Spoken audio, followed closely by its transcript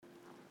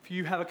If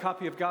you have a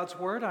copy of God's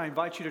Word, I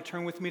invite you to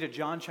turn with me to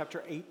John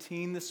chapter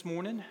 18 this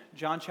morning.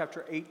 John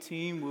chapter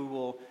 18, we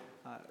will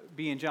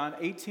be in John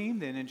 18,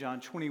 then in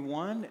John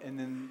 21, and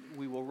then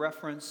we will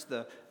reference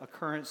the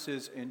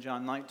occurrences in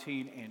John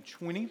 19 and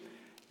 20.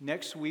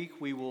 Next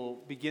week, we will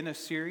begin a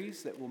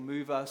series that will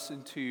move us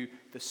into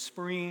the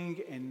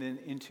spring and then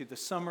into the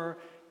summer,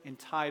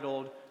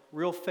 entitled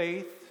Real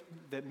Faith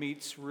That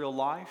Meets Real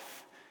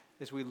Life,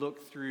 as we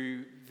look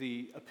through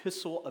the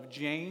epistle of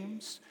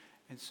James.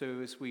 And so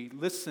as we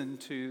listen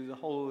to the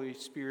Holy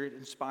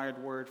Spirit-inspired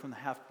word from the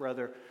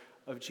half-brother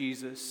of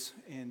Jesus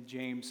in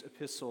James'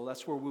 epistle,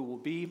 that's where we will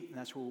be, and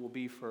that's where we will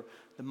be for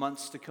the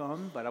months to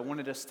come. But I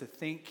wanted us to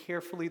think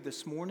carefully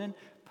this morning,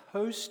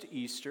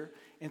 post-Easter,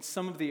 and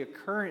some of the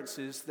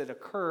occurrences that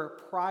occur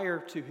prior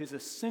to his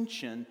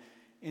ascension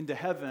into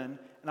heaven.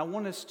 And I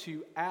want us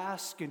to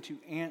ask and to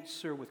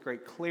answer with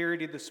great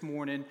clarity this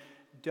morning,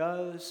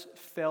 does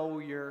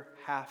failure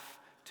have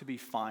to be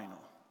final?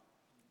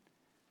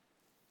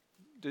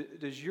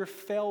 Does your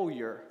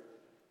failure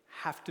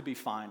have to be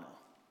final?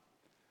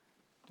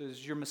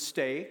 Does your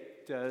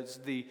mistake, does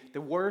the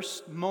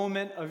worst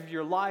moment of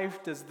your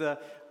life, does the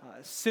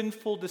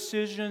sinful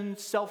decision,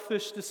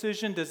 selfish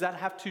decision, does that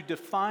have to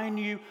define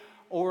you?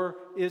 Or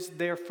is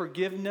there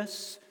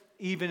forgiveness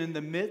even in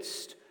the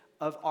midst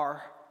of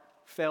our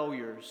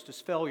failures?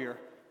 Does failure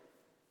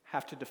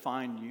have to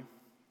define you?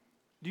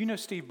 Do you know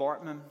Steve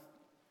Bartman?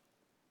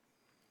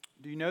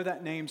 Do you know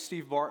that name,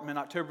 Steve Bartman?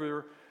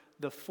 October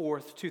the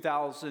 4th,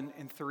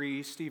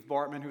 2003, Steve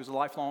Bartman, who was a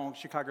lifelong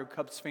Chicago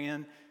Cubs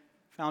fan,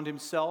 found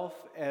himself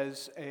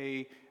as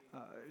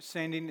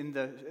standing in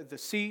the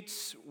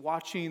seats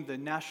watching the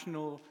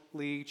National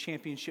League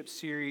Championship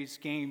Series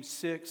Game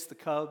 6. The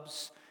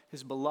Cubs,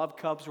 his beloved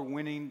Cubs, were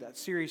winning that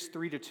series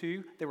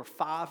 3-2. They were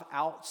 5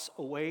 outs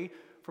away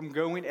from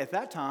going, at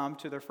that time,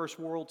 to their first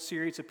World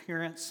Series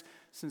appearance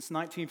since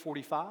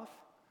 1945.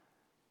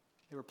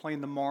 They were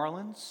playing the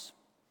Marlins.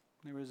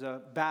 There was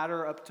a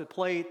batter up to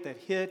plate that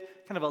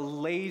hit kind of a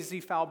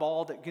lazy foul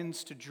ball that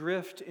begins to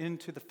drift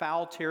into the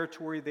foul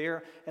territory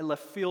there. At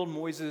left field,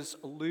 Moises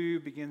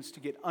Alou begins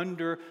to get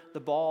under the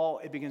ball.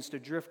 It begins to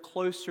drift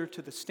closer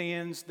to the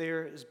stands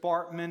there as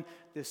Bartman,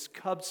 this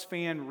Cubs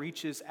fan,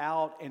 reaches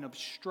out and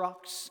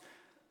obstructs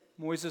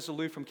Moises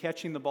Alou from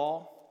catching the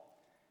ball.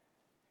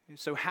 It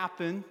so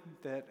happened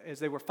that as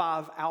they were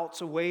 5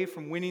 outs away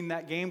from winning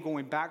that game,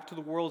 going back to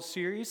the World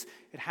Series,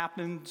 it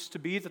happens to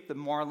be that the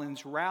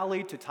Marlins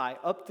rallied to tie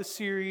up the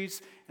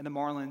series, and the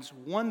Marlins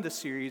won the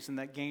series in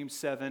that Game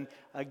 7,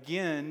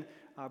 again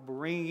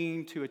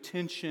bringing to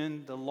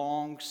attention the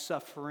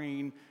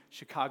long-suffering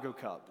Chicago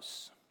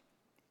Cubs.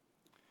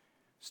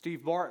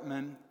 Steve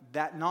Bartman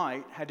that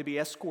night had to be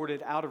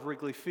escorted out of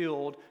Wrigley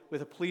Field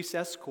with a police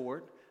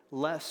escort,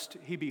 lest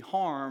he be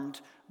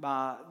harmed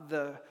by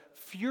the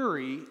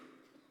fury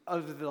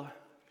of the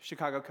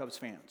Chicago Cubs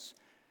fans.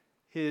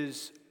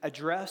 His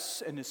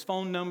address and his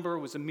phone number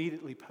was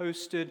immediately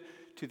posted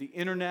to the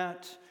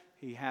internet.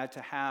 He had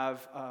to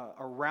have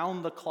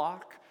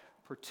around-the-clock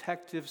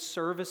protective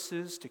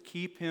services to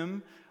keep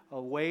him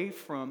away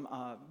from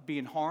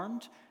being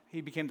harmed.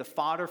 He became the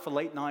fodder for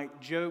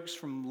late-night jokes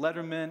from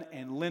Letterman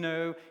and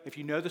Leno. If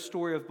you know the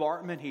story of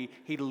Bartman,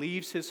 he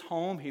leaves his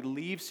home, he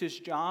leaves his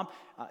job.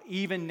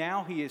 Even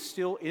now, he is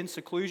still in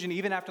seclusion.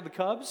 Even after the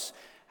Cubs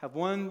have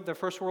won their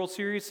first World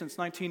Series since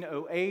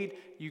 1908,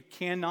 you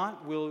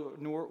cannot,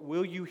 nor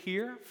will you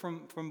hear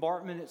from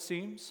Bartman, it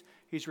seems.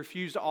 He's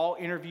refused all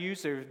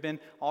interviews. There have been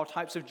all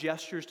types of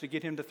gestures to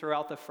get him to throw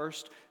out the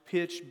first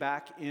pitch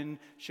back in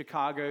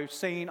Chicago,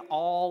 saying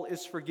all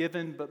is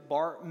forgiven, but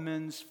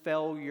Bartman's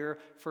failure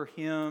for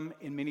him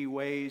in many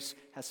ways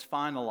has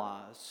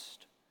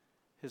finalized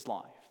his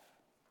life.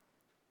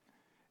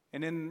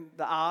 And in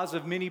the eyes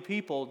of many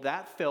people,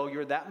 that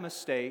failure, that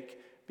mistake,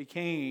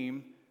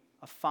 became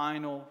a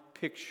final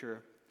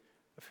picture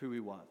of who he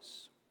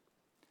was.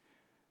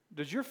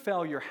 Does your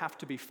failure have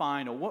to be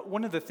final?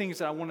 One of the things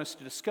that I want us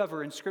to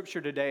discover in Scripture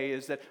today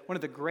is that one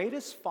of the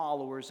greatest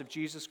followers of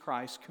Jesus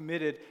Christ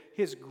committed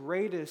his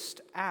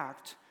greatest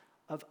act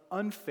of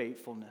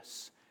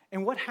unfaithfulness.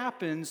 And what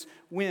happens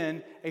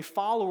when a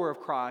follower of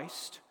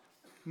Christ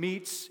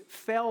meets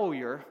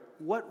failure?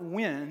 What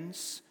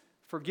wins,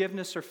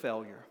 forgiveness or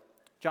failure?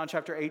 John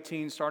chapter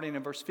 18, starting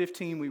in verse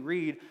 15, we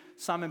read,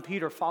 Simon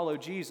Peter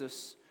followed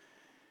Jesus,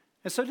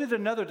 and so did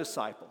another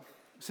disciple.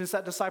 Since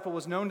that disciple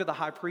was known to the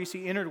high priest,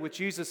 he entered with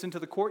Jesus into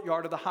the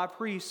courtyard of the high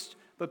priest.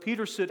 But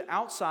Peter stood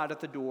outside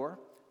at the door.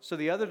 So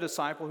the other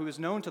disciple, who was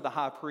known to the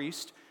high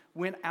priest,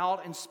 went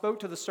out and spoke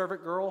to the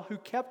servant girl who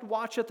kept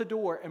watch at the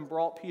door and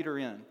brought Peter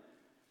in.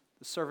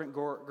 The servant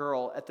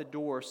girl at the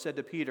door said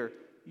to Peter,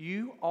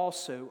 "You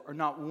also are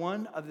not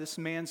one of this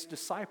man's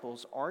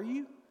disciples, are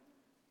you?"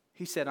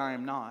 He said, "I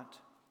am not."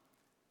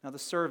 Now the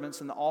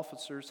servants and the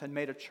officers had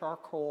made a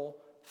charcoal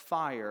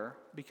fire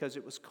because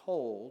it was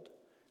cold,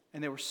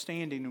 and they were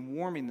standing and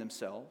warming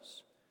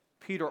themselves.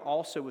 Peter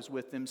also was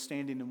with them,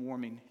 standing and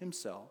warming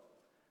himself.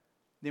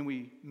 Then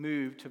we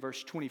move to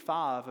verse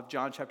 25 of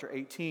John chapter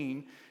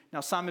 18.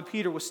 Now Simon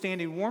Peter was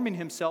standing warming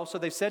himself, so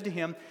they said to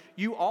him,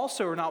 "You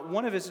also are not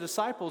one of his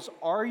disciples,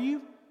 are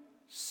you?"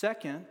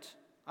 Second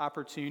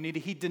opportunity,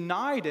 he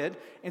denied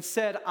it and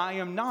said, "I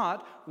am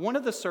not." One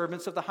of the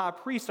servants of the high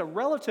priest, a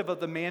relative of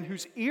the man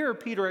whose ear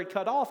Peter had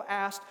cut off,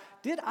 asked,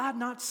 "Did I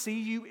not see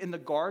you in the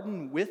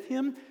garden with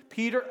him?"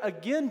 Peter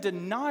again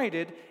denied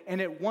it,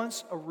 and at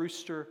once a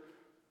rooster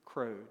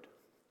crowed.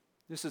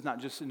 This is not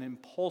just an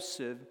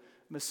impulsive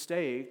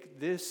mistake.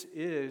 This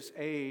is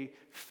a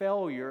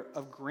failure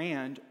of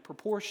grand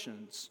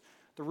proportions.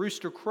 The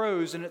rooster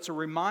crows, and it's a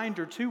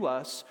reminder to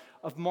us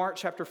of Mark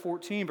chapter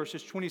 14,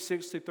 verses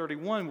 26 through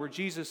 31, where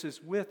Jesus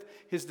is with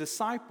his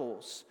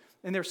disciples,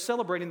 and they're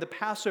celebrating the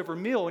Passover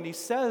meal, and he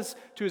says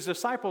to his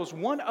disciples,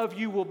 "One of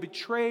you will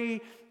betray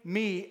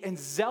me." And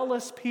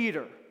zealous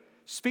Peter,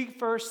 speak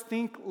first,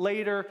 think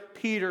later,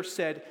 Peter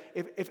said,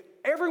 if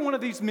every one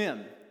of these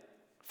men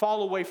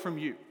fall away from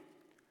you,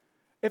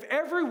 if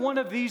every one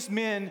of these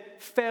men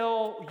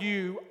fail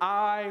you,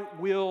 I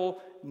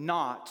will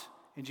not.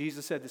 And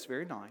Jesus said this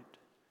very night,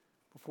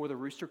 before the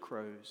rooster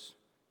crows,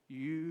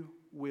 you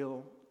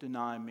will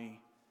deny me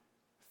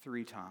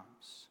 3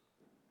 times.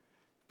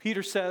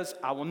 Peter says,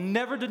 "I will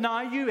never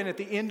deny you." And at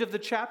the end of the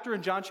chapter,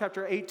 in John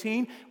chapter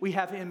 18, we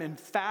have him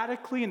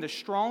emphatically in the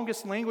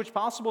strongest language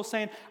possible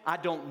saying, "I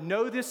don't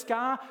know this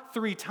guy."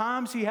 3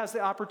 times he has the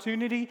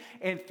opportunity,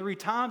 and 3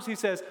 times he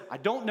says, "I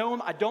don't know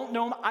him, I don't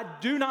know him, I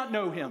do not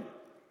know him."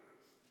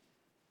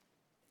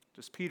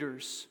 Does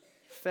Peter's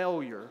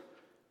failure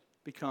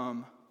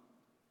become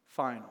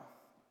final?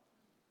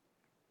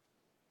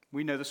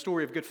 We know the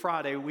story of Good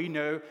Friday. We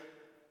know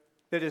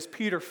that as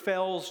Peter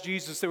fails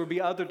Jesus, there will be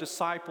other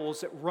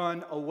disciples that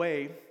run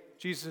away.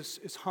 Jesus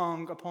is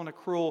hung upon a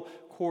cruel,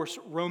 coarse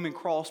Roman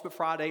cross, but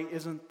Friday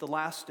isn't the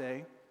last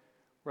day,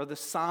 where the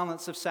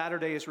silence of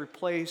Saturday is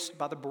replaced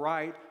by the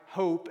bright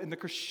hope and the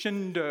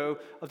crescendo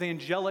of the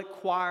angelic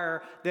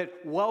choir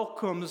that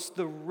welcomes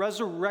the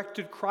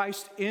resurrected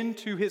Christ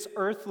into his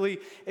earthly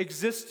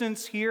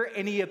existence here.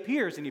 And he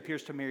appears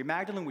to Mary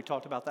Magdalene. We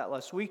talked about that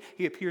last week.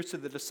 He appears to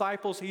the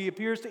disciples. He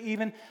appears to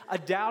even a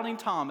doubting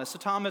Thomas, a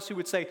Thomas who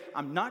would say,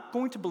 "I'm not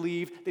going to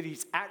believe that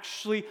he's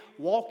actually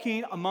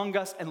walking among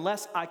us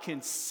unless I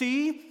can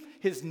see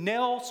his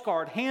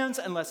nail-scarred hands,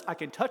 unless I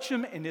can touch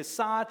him in his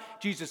side."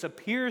 Jesus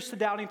appears to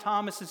doubting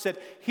Thomas and said,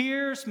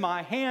 "Here's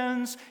my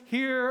hands.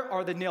 Here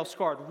are the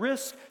nail-scarred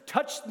wrists.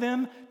 Touch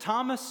them,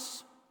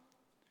 Thomas.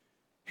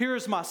 Here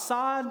is my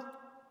side.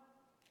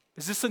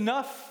 Is this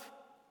enough?"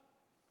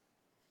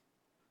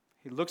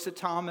 He looks at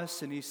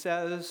Thomas and he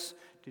says,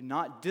 "Do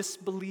not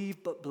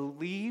disbelieve, but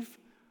believe,"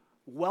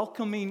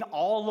 welcoming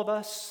all of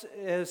us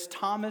as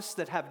Thomas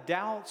that have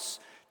doubts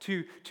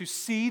to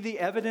see the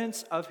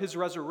evidence of his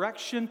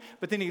resurrection.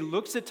 But then he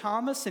looks at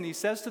Thomas and he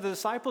says to the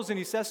disciples and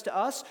he says to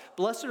us,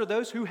 "Blessed are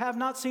those who have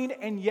not seen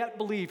and yet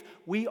believe."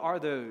 We are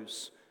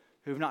those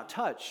who have not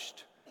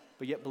touched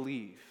but yet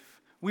believe.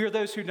 We are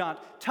those who have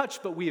not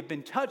touched, but we have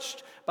been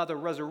touched by the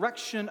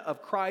resurrection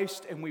of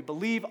Christ, and we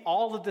believe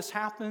all of this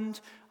happened,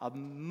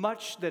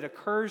 much that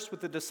occurs with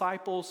the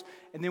disciples,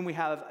 and then we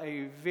have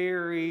a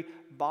very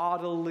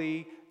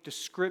bodily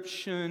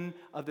description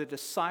of the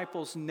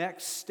disciples'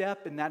 next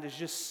step, and that is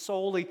just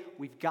solely,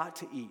 we've got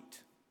to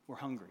eat. We're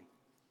hungry.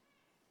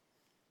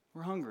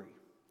 We're hungry.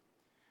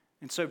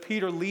 And so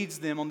Peter leads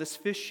them on this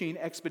fishing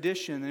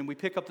expedition, and we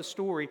pick up the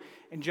story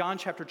in John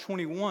chapter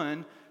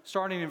 21,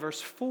 starting in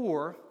verse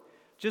 4.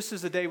 Just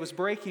as the day was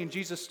breaking,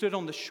 Jesus stood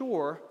on the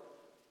shore,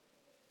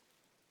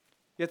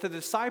 yet the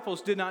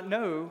disciples did not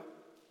know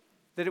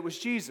that it was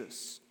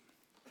Jesus.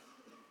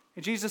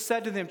 And Jesus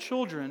said to them,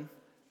 "Children,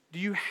 do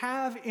you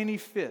have any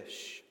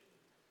fish?"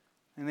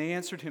 And they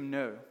answered him,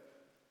 "No."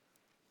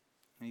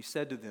 And he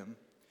said to them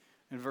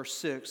in verse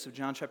 6 of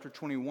John chapter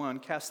 21,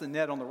 "Cast the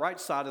net on the right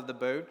side of the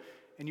boat,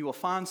 and you will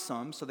find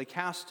some." So they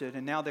cast it,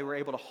 and now they were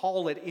able to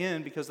haul it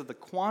in because of the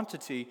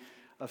quantity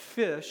of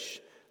fish.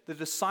 The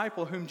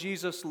disciple whom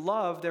Jesus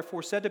loved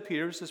therefore said to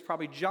Peter, this is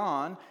probably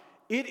John,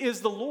 "It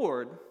is the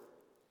Lord."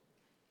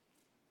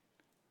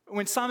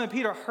 When Simon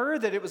Peter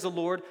heard that it was the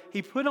Lord,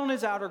 he put on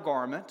his outer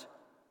garment,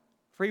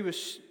 for he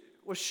was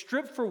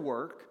stripped for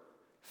work,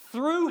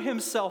 threw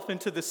himself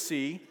into the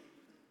sea,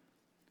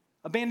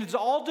 abandons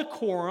all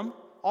decorum,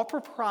 all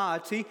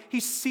propriety.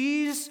 He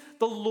sees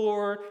the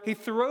Lord. He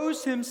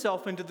throws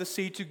himself into the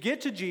sea to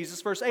get to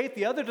Jesus. Verse 8,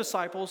 the other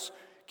disciples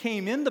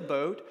came in the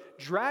boat,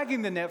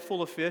 dragging the net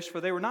full of fish,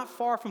 for they were not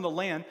far from the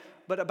land,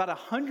 but about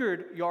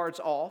 100 yards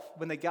off.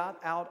 When they got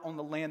out on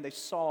the land, they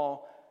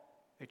saw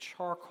a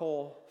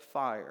charcoal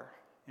fire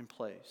in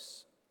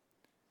place,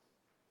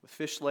 with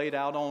fish laid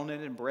out on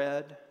it and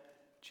bread.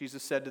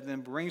 Jesus said to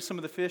them, "Bring some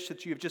of the fish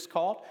that you have just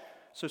caught."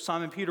 So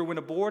Simon Peter went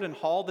aboard and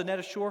hauled the net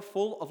ashore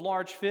full of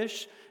large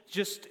fish.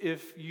 Just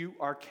if you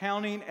are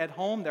counting at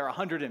home, there are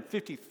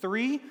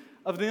 153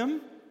 of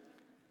them.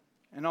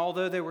 And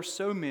although there were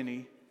so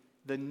many,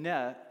 the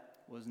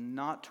net was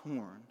not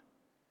torn.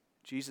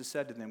 Jesus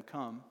said to them,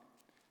 "Come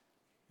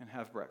and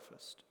have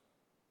breakfast."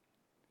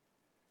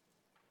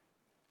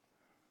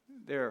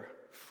 They're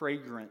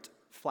fragrant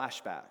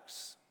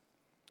flashbacks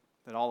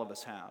that all of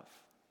us have.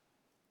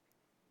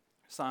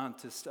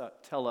 Scientists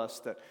tell us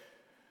that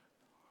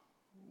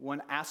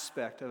one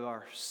aspect of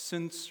our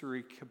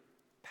sensory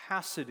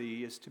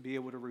capacity is to be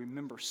able to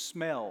remember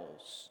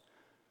smells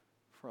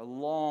for a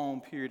long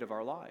period of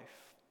our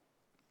life.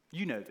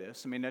 You know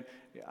this. I mean,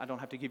 I don't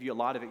have to give you a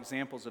lot of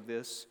examples of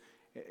this.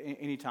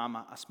 Anytime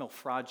I smell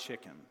fried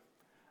chicken,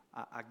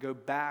 I go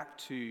back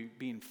to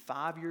being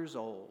 5 years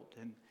old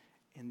and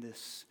in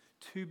this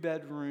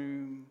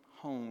 2-bedroom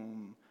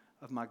home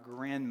of my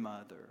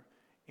grandmother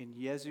in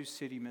Yazoo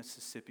City,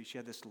 Mississippi. She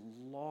had this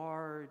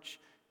large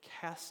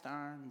cast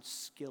iron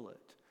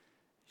skillet.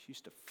 She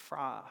used to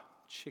fry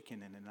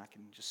chicken in it, and I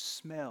can just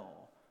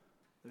smell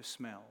those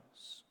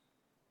smells.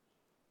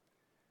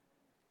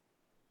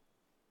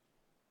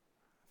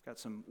 I've got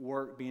some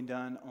work being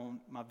done on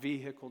my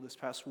vehicle this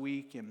past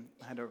week, and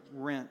I had to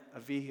rent a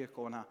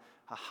vehicle, and I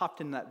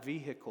hopped in that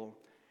vehicle,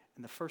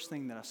 and the first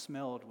thing that I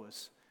smelled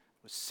was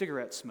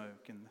cigarette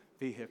smoke in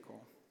the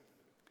vehicle.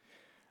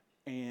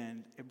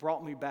 And it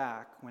brought me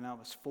back when I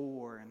was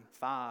 4 and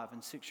 5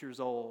 and 6 years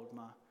old.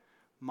 My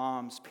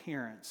mom's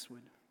parents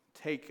would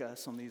take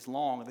us on these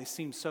long, they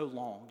seemed so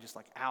long, just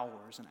like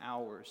hours and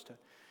hours,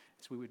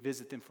 as we would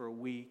visit them for a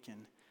week,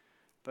 and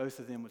both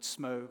of them would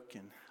smoke,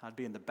 and I'd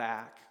be in the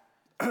back,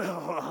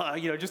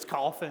 just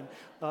coughing.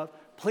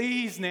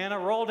 Please, Nana,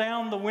 roll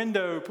down the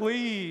window,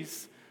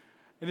 please.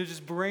 And it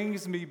just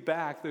brings me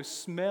back. Those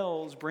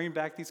smells bring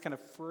back these kind of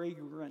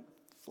fragrant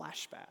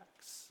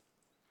flashbacks.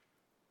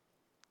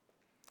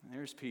 And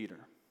there's Peter.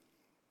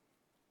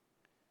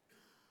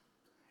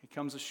 He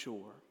comes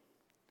ashore,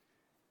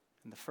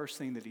 and the first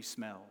thing that he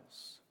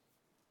smells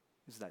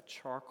is that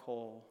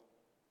charcoal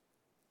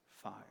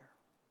fire.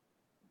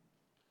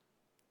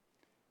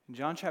 In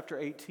John chapter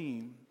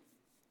 18,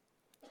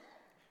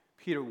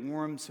 Peter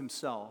warms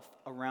himself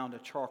around a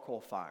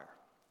charcoal fire.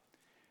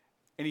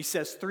 And he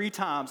says 3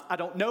 times, I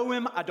don't know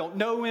him, I don't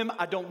know him,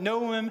 I don't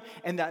know him.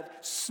 And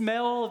that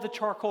smell of the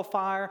charcoal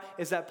fire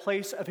is that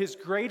place of his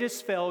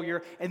greatest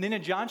failure. And then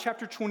in John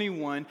chapter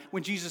 21,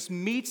 when Jesus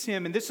meets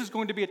him, and this is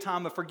going to be a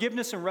time of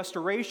forgiveness and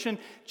restoration,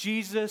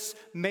 Jesus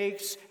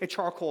makes a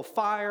charcoal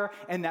fire.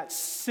 And that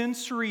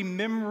sensory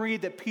memory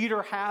that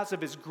Peter has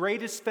of his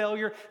greatest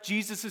failure,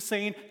 Jesus is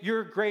saying,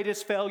 your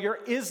greatest failure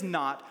is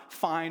not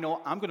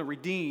final. I'm going to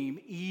redeem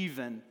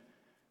even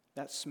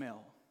that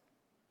smell.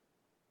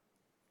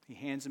 He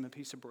hands him a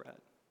piece of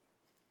bread,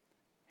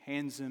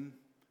 hands him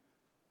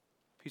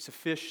a piece of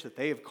fish that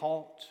they have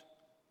caught.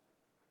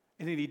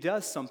 And then he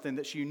does something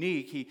that's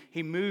unique.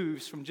 He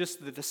moves from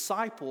just the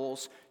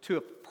disciples to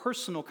a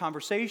personal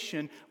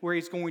conversation where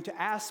he's going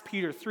to ask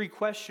Peter 3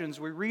 questions.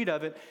 We read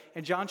of it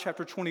in John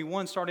chapter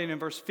 21, starting in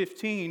verse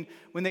 15.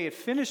 When they had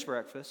finished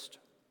breakfast,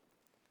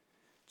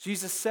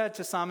 Jesus said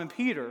to Simon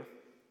Peter,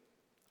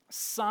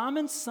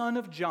 Simon, son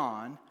of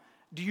John,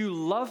 do you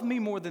love me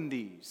more than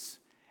these?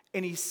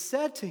 And he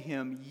said to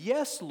him,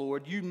 yes,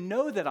 Lord, you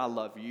know that I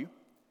love you.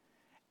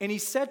 And he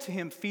said to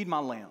him, feed my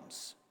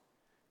lambs.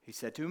 He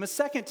said to him a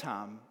second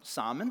time,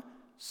 Simon,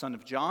 son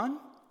of John,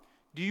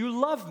 do you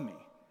love me?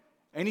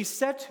 And he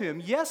said to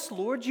him, yes,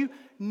 Lord, you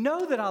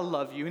know that I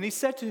love you. And he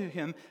said to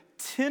him,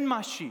 tend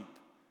my sheep.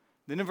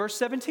 Then in verse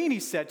 17, he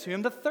said to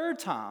him the third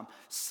time,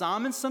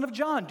 Simon, son of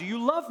John, do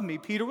you love me?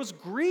 Peter was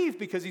grieved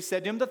because he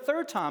said to him the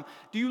third time,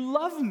 do you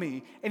love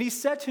me? And he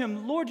said to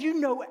him, Lord, you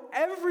know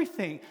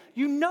everything.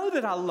 You know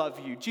that I love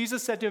you.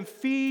 Jesus said to him,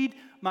 feed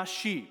my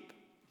sheep.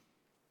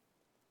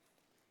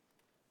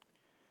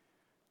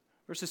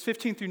 Verses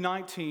 15 through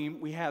 19,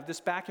 we have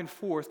this back and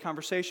forth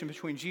conversation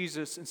between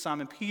Jesus and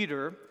Simon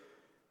Peter.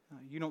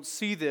 You don't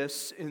see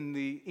this in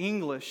the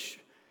English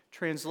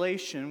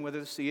translation, whether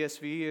it's the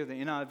ESV or the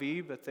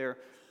NIV, but there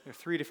are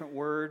 3 different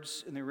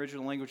words in the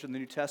original language of the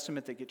New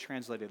Testament that get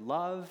translated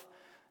love.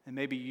 And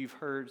maybe you've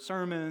heard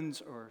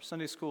sermons or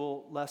Sunday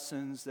school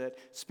lessons that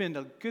spend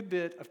a good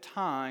bit of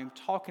time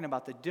talking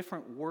about the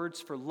different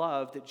words for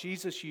love that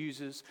Jesus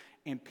uses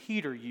and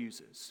Peter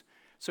uses.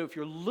 So if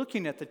you're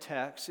looking at the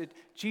text,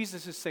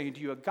 Jesus is saying,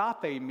 do you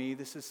agape me?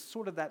 This is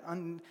sort of that,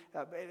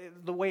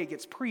 the way it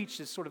gets preached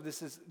is sort of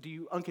this is, do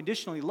you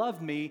unconditionally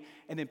love me?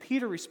 And then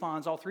Peter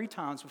responds all 3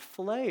 times with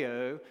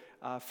phileo,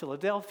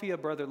 Philadelphia,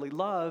 brotherly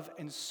love.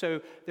 And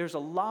so there's a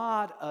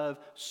lot of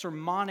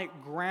sermonic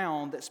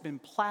ground that's been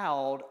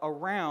plowed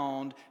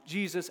around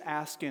Jesus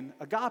asking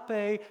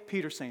agape,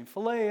 Peter saying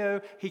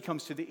phileo. He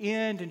comes to the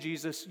end and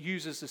Jesus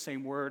uses the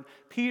same word.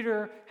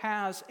 Peter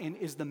has and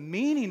is the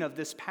meaning of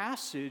this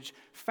passage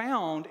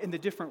found in the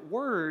different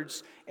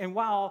words. And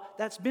while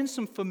that's been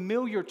some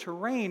familiar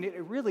terrain,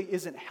 it really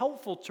isn't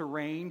helpful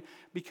terrain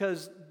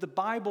because the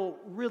Bible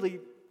really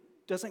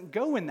doesn't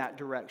go in that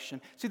direction.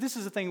 See, this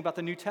is the thing about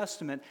the New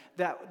Testament,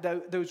 that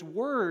those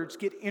words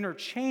get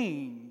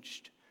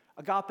interchanged,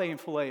 agape and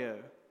phileo.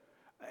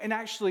 And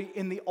actually,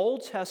 in the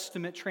Old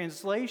Testament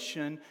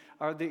translation,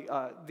 or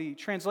the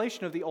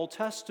translation of the Old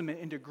Testament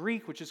into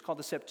Greek, which is called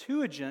the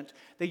Septuagint,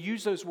 they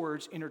use those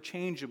words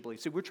interchangeably.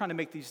 So we're trying to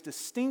make these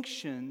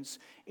distinctions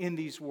in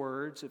these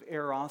words of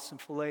eros and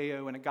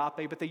phileo and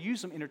agape, but they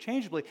use them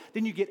interchangeably.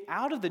 Then you get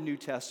out of the New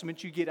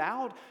Testament, you get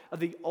out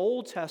of the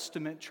Old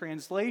Testament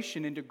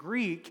translation into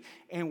Greek,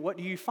 and what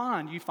do you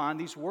find? You find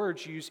these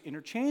words used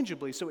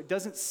interchangeably. So it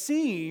doesn't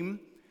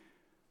seem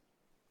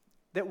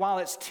that while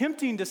it's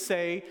tempting to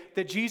say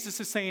that Jesus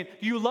is saying,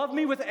 you love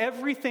me with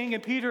everything,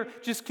 and Peter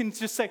can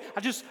say,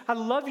 I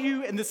love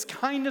you in this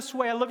kindness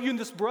way, I love you in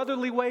this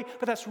brotherly way,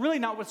 but that's really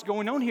not what's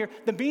going on here.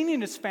 The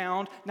meaning is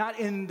found not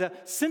in the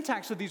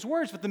syntax of these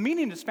words, but the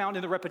meaning is found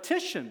in the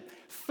repetition.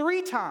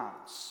 3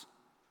 times.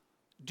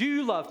 Do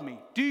you love me?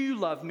 Do you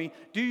love me?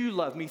 Do you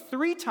love me?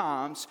 3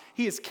 times.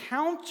 He is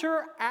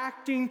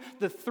counteracting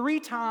the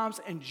 3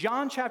 times in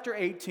John chapter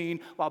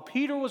 18 while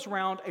Peter was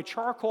around a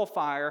charcoal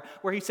fire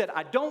where he said,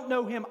 I don't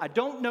know him, I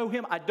don't know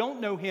him, I don't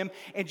know him.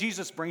 And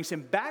Jesus brings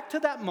him back to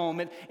that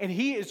moment, and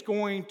he is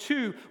going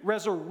to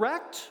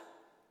resurrect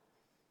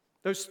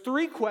those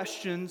 3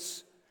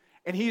 questions,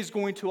 and he is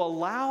going to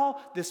allow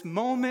this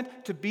moment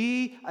to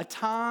be a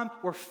time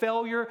where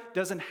failure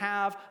doesn't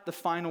have the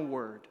final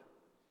word.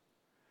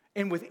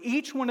 And with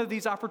each one of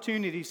these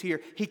opportunities here,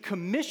 he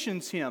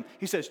commissions him.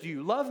 He says, do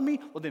you love me?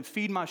 Well, then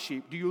feed my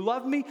sheep. Do you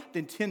love me?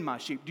 Then tend my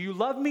sheep. Do you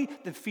love me?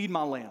 Then feed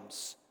my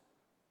lambs.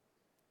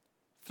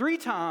 3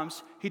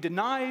 times he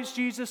denies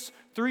Jesus.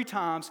 3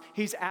 times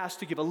he's asked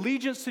to give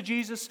allegiance to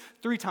Jesus.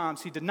 3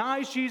 times he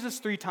denies Jesus.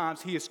 3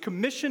 times he is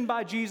commissioned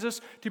by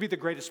Jesus to be the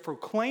greatest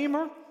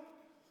proclaimer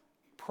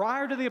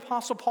prior to the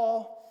Apostle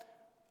Paul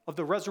of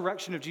the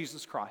resurrection of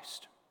Jesus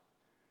Christ.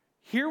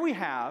 Here we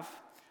have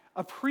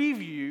a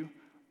preview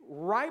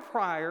right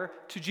prior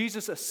to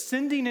Jesus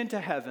ascending into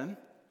heaven.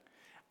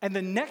 And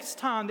the next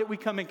time that we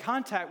come in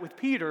contact with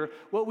Peter,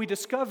 what we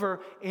discover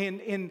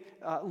in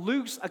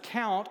Luke's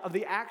account of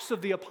the Acts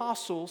of the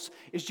Apostles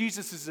is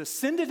Jesus is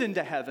ascended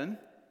into heaven.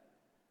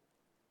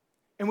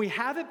 And we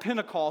have at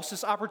Pentecost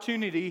this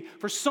opportunity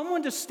for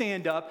someone to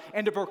stand up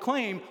and to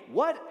proclaim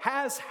what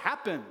has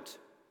happened.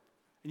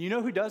 And you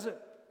know who does it?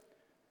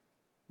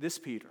 This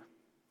Peter.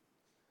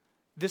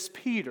 This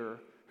Peter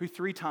who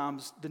 3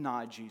 times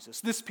denied Jesus.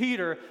 This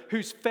Peter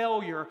whose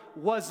failure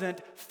wasn't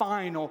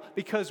final,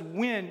 because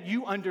when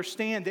you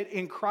understand that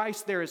in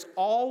Christ there is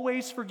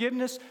always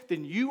forgiveness,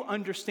 then you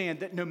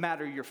understand that no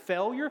matter your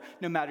failure,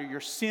 no matter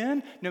your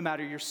sin, no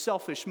matter your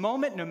selfish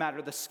moment, no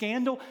matter the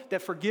scandal,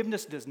 that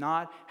forgiveness does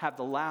not have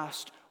the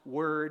last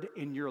word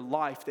in your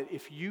life. That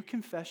if you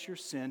confess your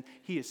sin,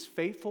 he is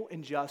faithful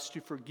and just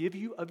to forgive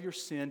you of your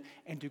sin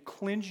and to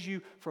cleanse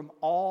you from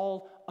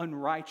all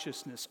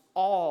unrighteousness.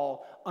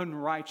 All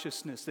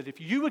unrighteousness. That if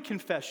you would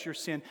confess your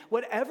sin,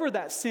 whatever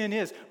that sin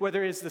is,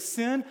 whether it is the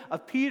sin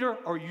of Peter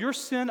or your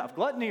sin of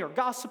gluttony or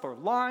gossip or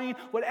lying,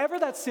 whatever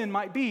that sin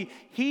might be,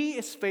 he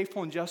is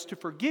faithful and just to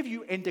forgive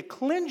you and to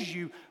cleanse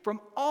you from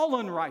all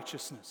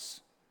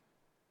unrighteousness.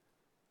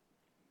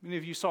 Many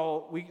of you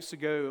saw weeks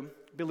ago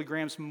Billy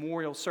Graham's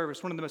memorial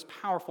service. One of the most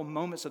powerful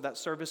moments of that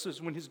service is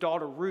when his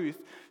daughter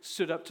Ruth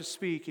stood up to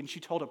speak, and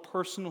she told a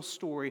personal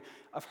story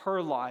of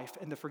her life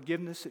and the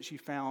forgiveness that she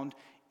found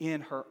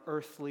in her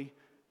earthly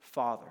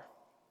father.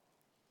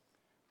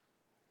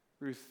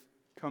 Ruth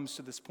comes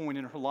to this point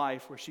in her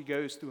life where she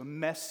goes through a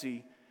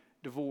messy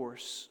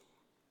divorce.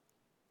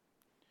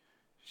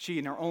 She,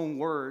 in her own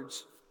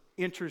words,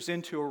 enters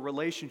into a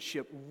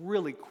relationship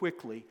really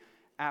quickly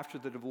after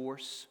the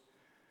divorce.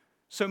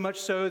 So much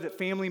so that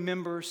family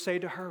members say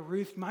to her,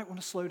 Ruth, you might want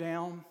to slow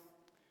down.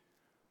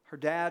 Her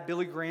dad,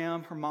 Billy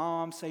Graham, her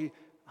mom say,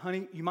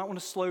 honey, you might want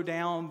to slow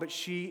down. But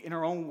she, in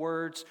her own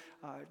words,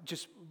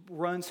 just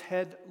runs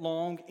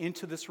headlong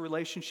into this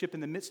relationship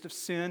in the midst of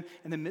sin,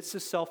 in the midst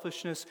of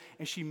selfishness.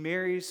 And she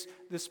marries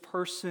this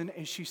person,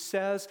 and she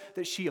says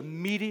that she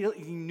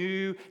immediately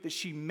knew that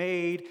she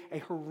made a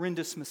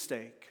horrendous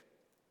mistake.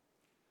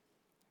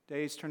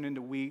 Days turn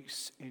into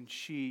weeks, and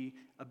she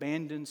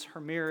abandons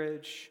her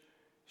marriage.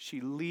 She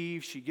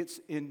leaves, she gets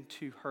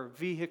into her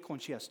vehicle,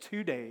 and she has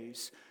 2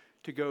 days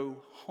to go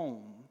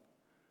home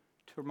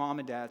to her mom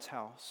and dad's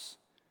house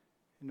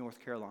in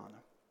North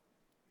Carolina.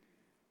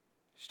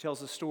 She tells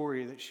the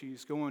story that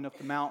she's going up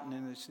the mountain,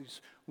 and it's this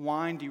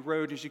windy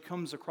road, and she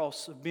comes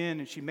across a bend,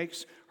 and she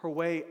makes her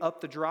way up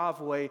the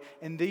driveway,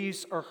 and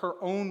these are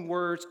her own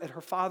words at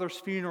her father's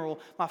funeral.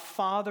 My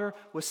father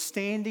was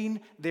standing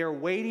there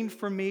waiting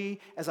for me.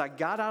 As I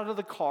got out of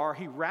the car,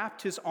 he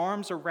wrapped his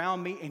arms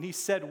around me, and he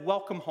said,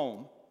 welcome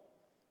home.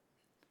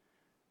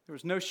 There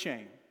was no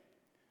shame.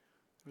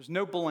 There was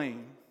no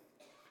blame.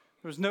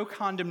 There was no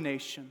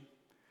condemnation.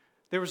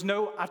 There was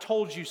no, I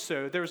told you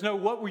so. There was no,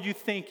 what were you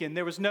thinking?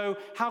 There was no,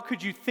 how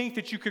could you think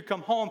that you could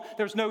come home?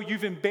 There was no,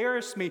 you've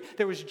embarrassed me.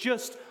 There was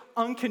just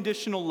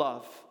unconditional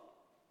love.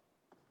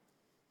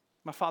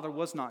 My father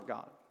was not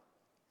God,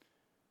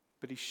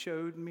 but he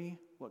showed me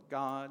what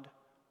God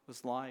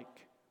was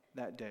like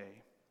that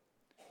day.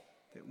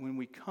 That when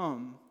we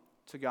come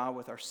to God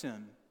with our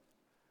sin,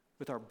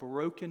 with our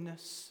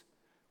brokenness,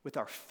 with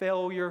our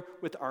failure,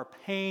 with our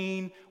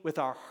pain, with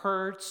our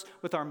hurts,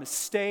 with our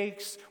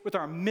mistakes, with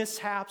our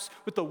mishaps,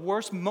 with the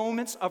worst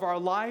moments of our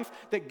life,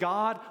 that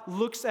God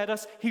looks at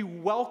us, He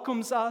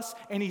welcomes us,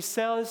 and He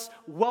says,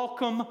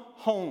 welcome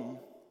home.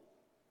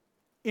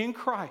 In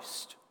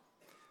Christ,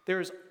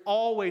 there is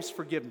always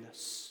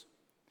forgiveness.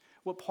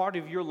 What part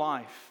of your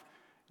life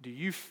do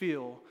you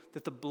feel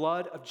that the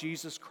blood of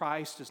Jesus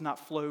Christ does not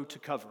flow to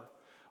cover?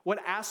 What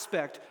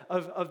aspect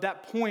of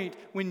that point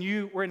when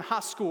you were in high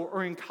school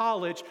or in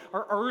college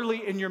or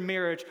early in your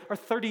marriage or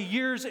 30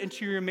 years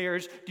into your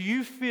marriage do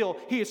you feel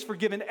He has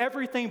forgiven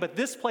everything, but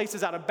this place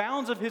is out of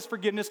bounds of His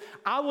forgiveness?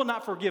 I will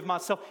not forgive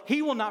myself.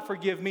 He will not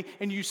forgive me.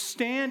 And you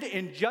stand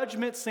in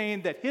judgment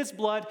saying that His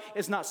blood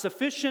is not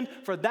sufficient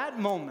for that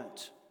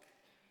moment.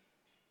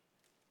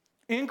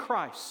 In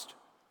Christ,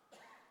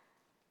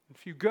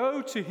 if you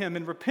go to Him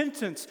in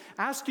repentance,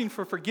 asking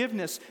for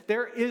forgiveness,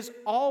 there is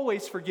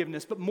always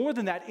forgiveness. But more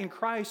than that, in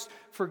Christ,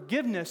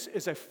 forgiveness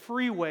is a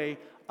freeway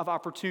of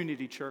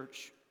opportunity,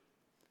 church.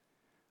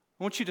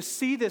 I want you to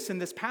see this in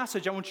this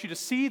passage. I want you to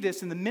see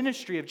this in the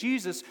ministry of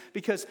Jesus,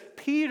 because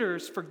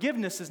Peter's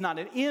forgiveness is not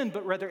an end,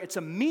 but rather it's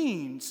a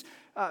means.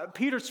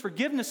 Peter's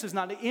forgiveness is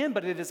not an end,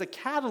 but it is a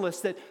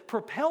catalyst that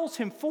propels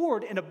him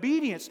forward in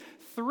obedience.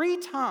 3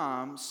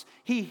 times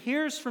he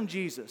hears from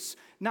Jesus,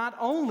 not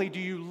only do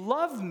you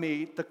love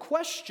me, the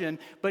question,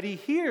 but he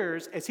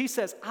hears as he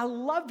says, I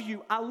love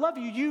you,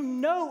 you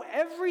know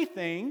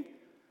everything,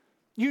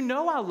 you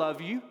know I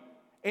love you.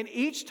 And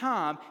each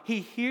time he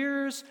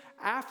hears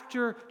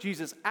after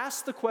Jesus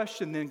asks the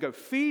question, then go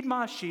feed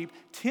my sheep,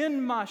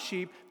 tend my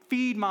sheep,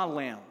 feed my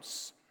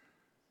lambs.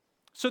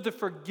 So the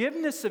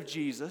forgiveness of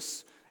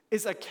Jesus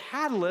is a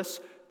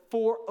catalyst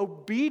for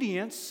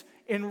obedience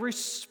in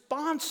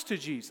response to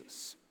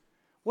Jesus.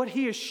 What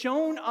He has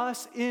shown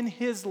us in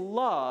His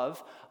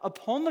love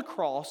upon the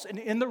cross and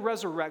in the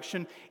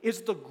resurrection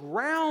is the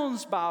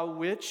grounds by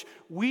which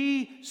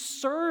we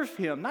serve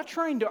Him, not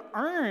trying to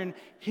earn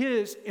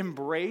His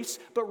embrace,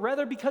 but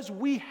rather because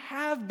we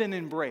have been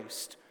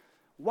embraced.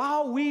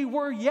 While we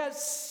were yet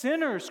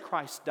sinners,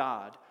 Christ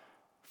died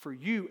for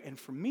you and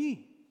for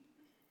me.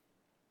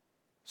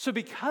 So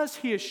because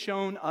He has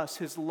shown us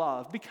His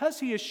love,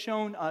 because He has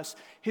shown us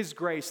His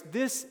grace,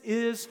 this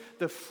is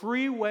the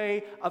free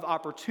way of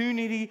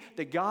opportunity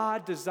that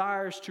God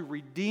desires to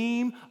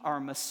redeem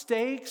our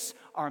mistakes,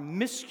 our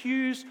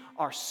miscues,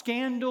 our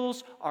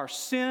scandals, our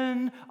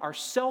sin, our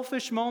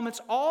selfish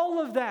moments,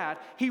 all of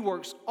that. He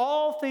works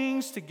all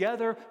things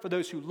together for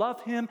those who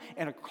love Him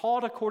and are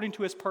called according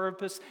to His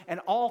purpose, and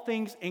all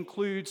things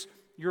includes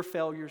your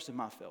failures and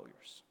my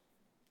failures.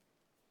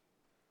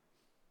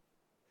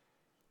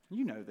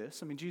 You know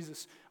this. I mean,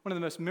 Jesus, one of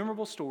the most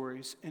memorable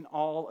stories in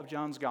all of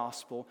John's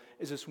gospel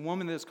is this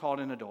woman that is caught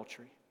in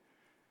adultery.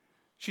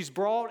 She's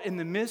brought in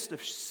the midst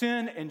of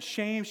sin and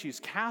shame. She's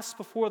cast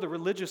before the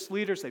religious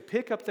leaders. They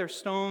pick up their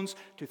stones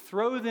to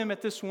throw them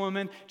at this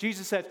woman.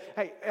 Jesus said,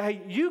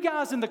 hey, you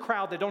guys in the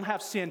crowd that don't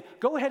have sin,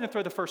 go ahead and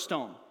throw the first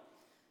stone.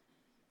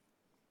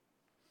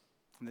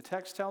 And the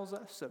text tells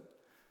us that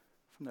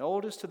from the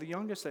oldest to the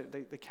youngest,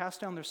 they cast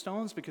down their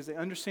stones because they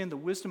understand the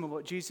wisdom of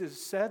what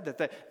Jesus said,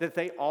 that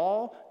they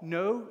all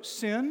know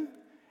sin.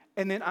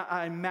 And then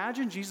I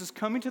imagine Jesus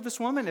coming to this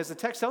woman. As the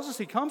text tells us,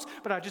 He comes,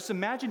 but I just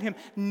imagine Him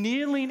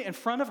kneeling in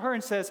front of her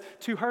and says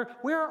to her,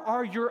 where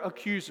are your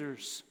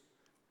accusers?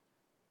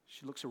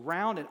 She looks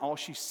around and all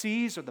she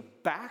sees are the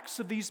backs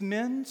of these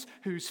men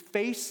whose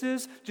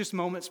faces just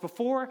moments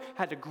before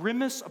had a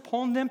grimace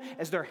upon them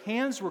as their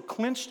hands were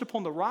clenched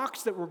upon the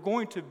rocks that were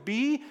going to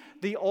be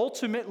the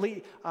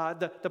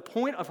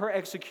point of her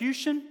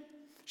execution.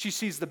 She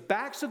sees the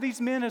backs of these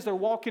men as they're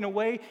walking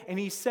away, and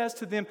He says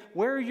to them,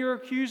 where are your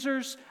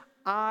accusers?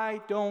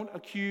 I don't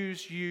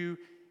accuse you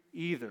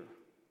either.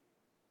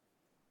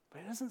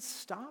 But it doesn't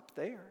stop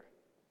there.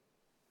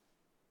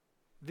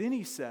 Then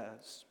He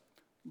says,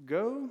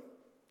 go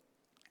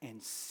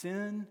and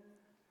sin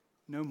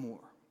no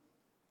more.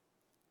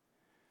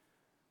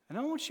 And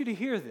I want you to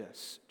hear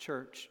this,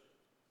 church,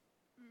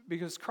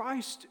 because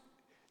Christ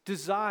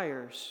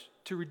desires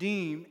to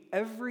redeem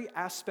every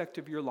aspect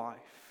of your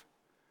life.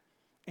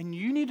 And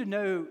you need to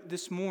know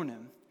this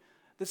morning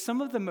that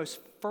some of the most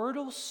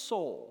fertile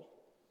soul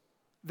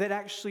that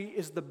actually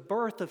is the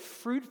birth of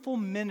fruitful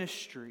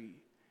ministry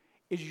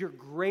is your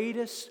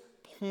greatest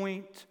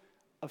point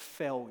of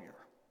failure.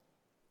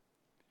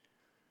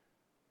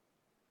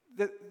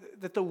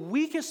 That the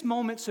weakest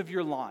moments of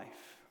your life,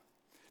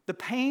 the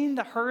pain,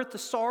 the hurt, the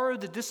sorrow,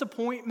 the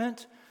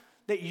disappointment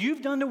that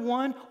you've done to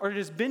one or it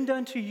has been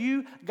done to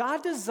you,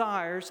 God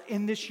desires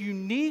in this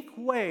unique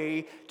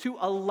way to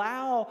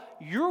allow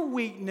your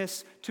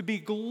weakness to be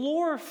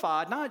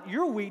glorified. Not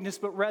your weakness,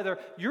 but rather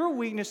your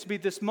weakness to be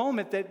this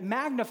moment that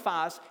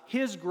magnifies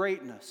His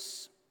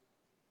greatness.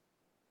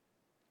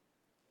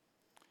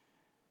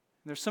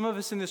 There's some of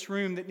us in this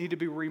room that need to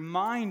be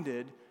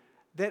reminded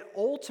that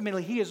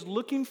ultimately He is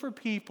looking for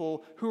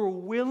people who are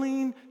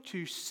willing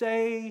to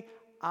say,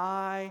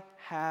 I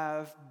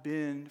have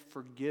been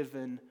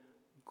forgiven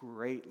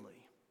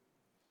greatly.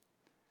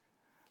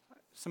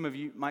 Some of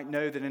you might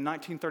know that in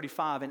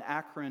 1935 in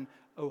Akron,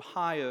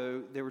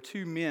 Ohio, there were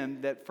two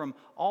men that from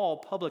all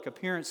public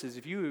appearances,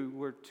 if you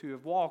were to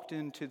have walked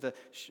into the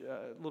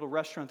little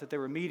restaurant that they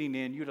were meeting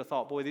in, you'd have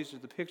thought, boy, these are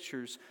the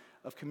pictures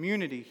of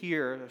community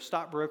here. A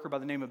stockbroker by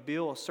the name of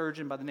Bill, a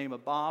surgeon by the name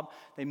of Bob.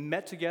 They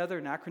met together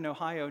in Akron,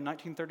 Ohio in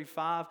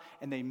 1935,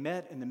 and they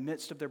met in the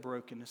midst of their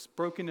brokenness.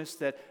 Brokenness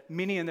that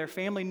many in their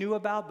family knew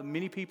about, but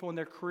many people in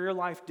their career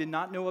life did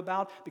not know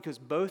about, because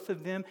both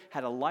of them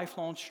had a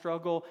lifelong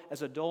struggle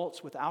as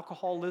adults with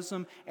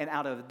alcoholism. And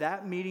out of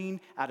that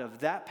meeting, out of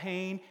that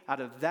pain, out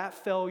of that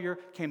failure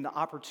came the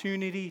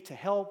opportunity to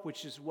help,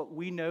 which is what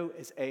we know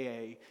as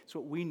AA. It's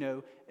what we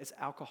know as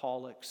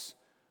Alcoholics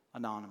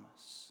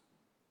Anonymous.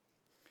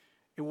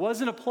 It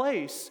wasn't a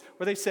place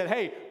where they said,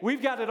 hey,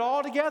 we've got it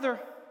all together,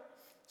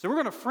 so we're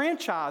going to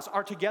franchise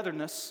our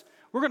togetherness.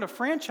 We're going to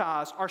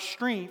franchise our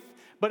strength.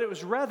 But it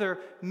was rather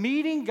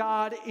meeting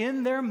God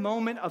in their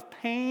moment of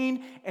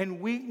pain and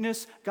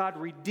weakness. God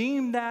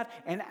redeemed that,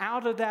 and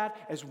out of that,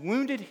 as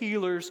wounded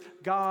healers,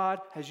 God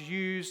has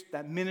used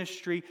that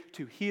ministry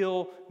to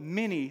heal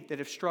many that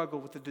have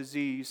struggled with the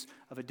disease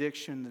of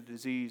addiction, the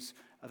disease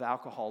of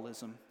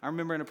alcoholism. I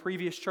remember in a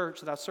previous church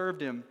that I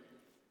served in,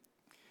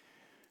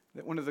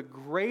 that one of the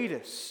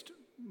greatest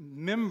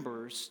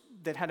members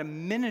that had a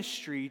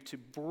ministry to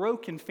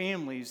broken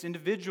families,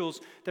 individuals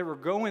that were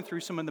going through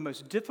some of the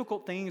most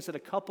difficult things that a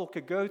couple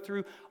could go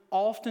through,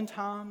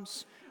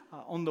 oftentimes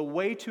on the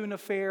way to an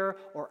affair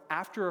or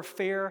after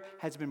affair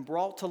has been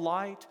brought to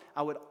light,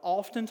 I would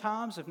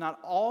oftentimes, if not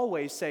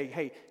always, say,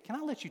 hey, can I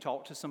let you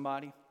talk to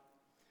somebody?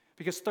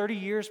 Because 30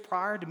 years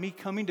prior to me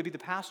coming to be the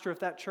pastor of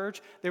that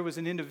church, there was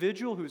an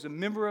individual who was a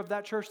member of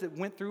that church that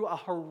went through a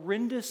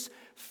horrendous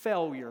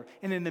failure.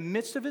 And in the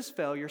midst of his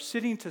failure,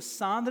 sitting to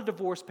sign the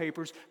divorce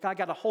papers, God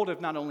got a hold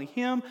of not only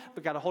him,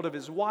 but got a hold of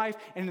his wife.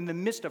 And in the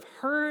midst of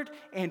hurt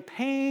and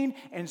pain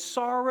and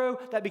sorrow,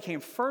 that became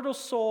fertile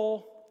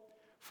soil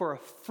for a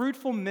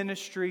fruitful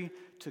ministry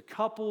to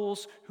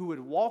couples who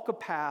would walk a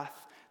path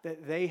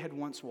that they had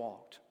once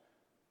walked.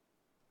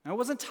 Now, it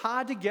wasn't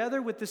tied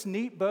together with this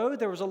neat bow.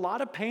 There was a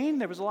lot of pain,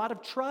 there was a lot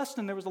of trust,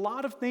 and there was a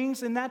lot of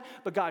things in that.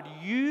 But God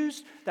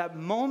used that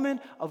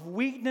moment of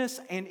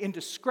weakness and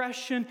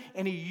indiscretion,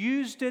 and He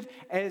used it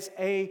as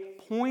a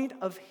point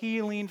of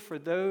healing for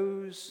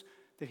those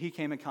that He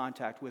came in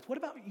contact with. What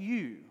about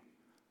you?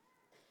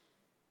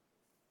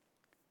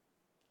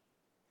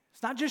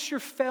 It's not just your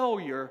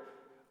failure,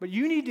 but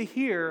you need to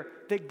hear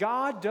that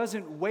God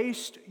doesn't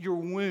waste your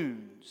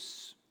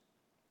wounds.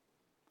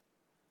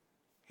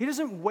 He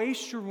doesn't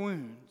waste your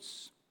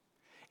wounds.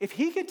 If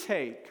He could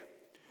take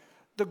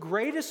the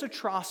greatest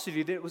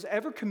atrocity that was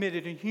ever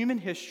committed in human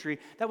history,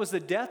 that was the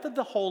death of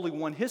the Holy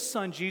One, His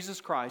Son, Jesus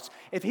Christ,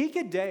 if He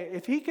could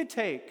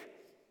take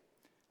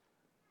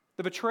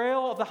the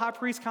betrayal of the high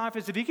priest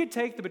Caiaphas, if He could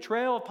take the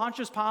betrayal of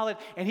Pontius Pilate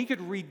and He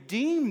could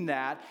redeem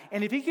that,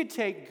 and if He could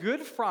take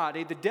Good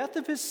Friday, the death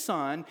of His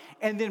Son,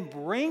 and then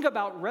bring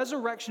about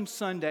Resurrection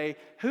Sunday,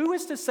 who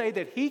is to say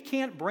that He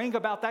can't bring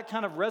about that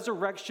kind of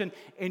resurrection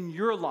in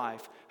your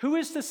life? Who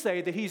is to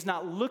say that He's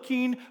not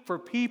looking for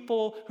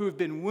people who have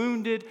been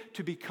wounded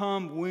to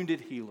become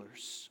wounded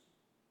healers?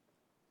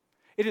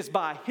 It is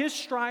by His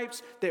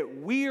stripes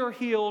that we are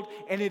healed,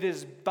 and it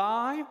is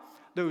by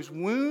those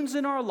wounds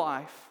in our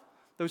life,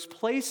 those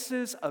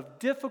places of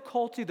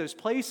difficulty, those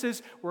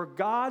places where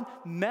God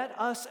met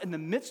us in the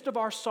midst of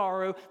our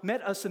sorrow,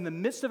 met us in the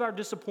midst of our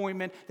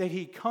disappointment, that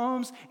He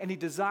comes and He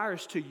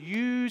desires to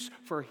use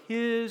for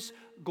His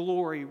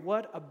glory.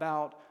 What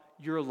about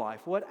your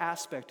life? What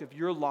aspect of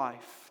your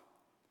life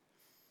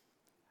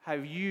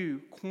have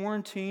you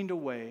quarantined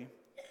away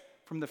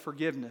from the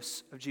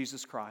forgiveness of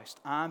Jesus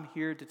Christ? I'm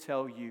here to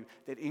tell you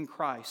that in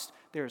Christ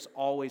there is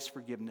always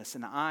forgiveness.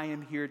 And I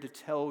am here to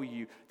tell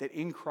you that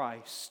in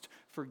Christ,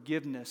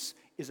 forgiveness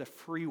is a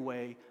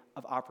freeway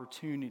of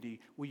opportunity.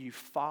 Will you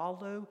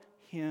follow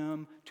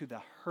Him to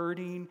the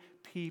hurting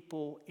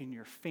people in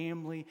your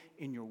family,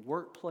 in your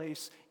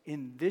workplace,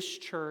 in this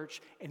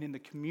church, and in the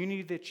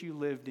community that you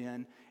lived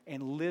in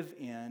and live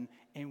in?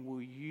 And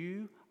will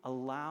you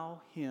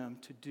allow Him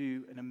to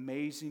do an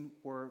amazing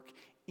work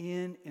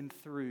in and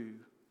through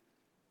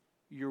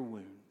your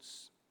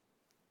wounds?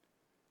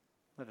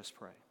 Let us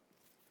pray.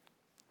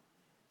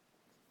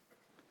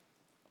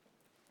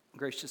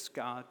 Gracious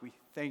God, we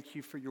thank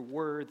You for Your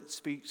word that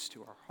speaks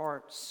to our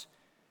hearts.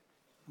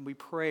 And we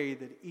pray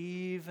that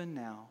even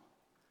now,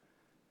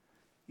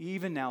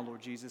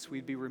 Lord Jesus,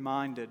 we'd be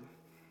reminded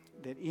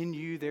that in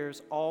You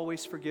there's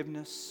always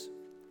forgiveness,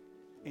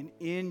 and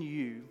in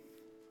You,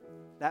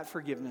 that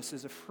forgiveness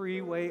is a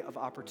freeway of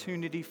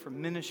opportunity for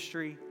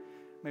ministry.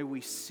 May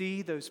we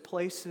see those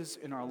places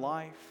in our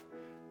life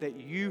that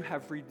You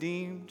have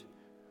redeemed,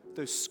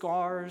 those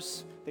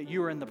scars that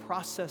You are in the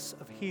process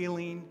of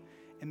healing,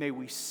 and may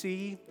we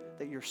see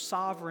that Your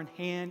sovereign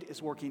hand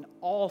is working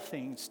all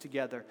things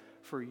together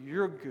for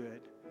Your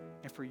good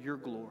and for Your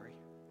glory.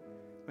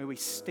 May we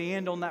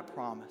stand on that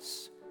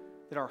promise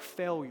that our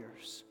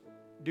failures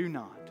do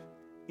not,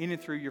 in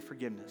and through Your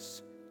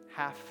forgiveness,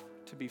 have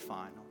to be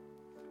final.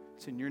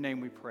 It's in Your name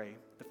we pray.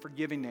 the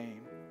forgiving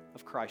name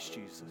of Christ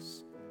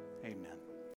Jesus. Amen.